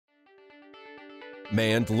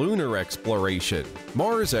manned lunar exploration,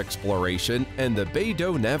 Mars exploration, and the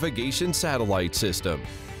BeiDou Navigation Satellite System.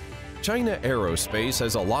 China Aerospace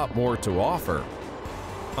has a lot more to offer.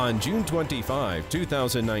 On June 25,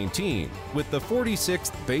 2019, with the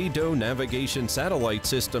 46th BeiDou Navigation Satellite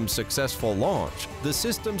System successful launch, the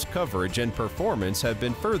system's coverage and performance have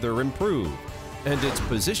been further improved, and its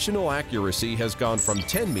positional accuracy has gone from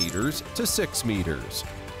 10 meters to 6 meters.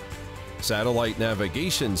 Satellite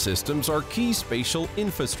navigation systems are key spatial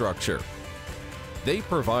infrastructure. They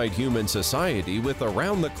provide human society with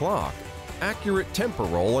around-the-clock, accurate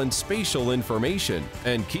temporal and spatial information,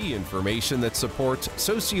 and key information that supports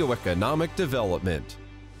socioeconomic development.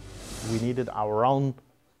 We needed our own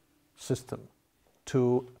system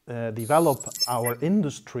to develop our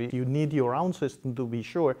industry. You need your own system to be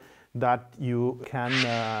sure that you can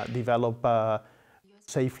develop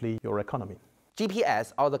safely your economy.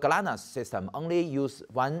 GPS or the GLONASS system only use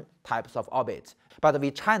one type of orbit, but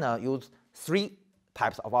with China use 3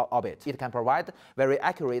 types of orbit. It can provide very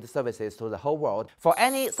accurate services to the whole world. For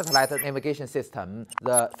any satellite navigation system,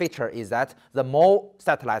 the feature is that the more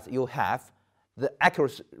satellites you have, the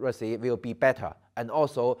accuracy will be better, and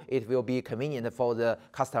also it will be convenient for the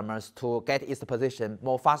customers to get its position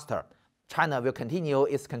more faster. China will continue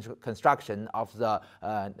its construction of the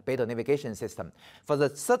BeiDou navigation system. For the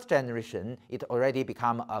 3rd generation, it already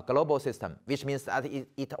become a global system, which means that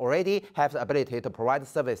it already has the ability to provide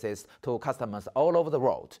services to customers all over the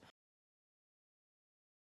world.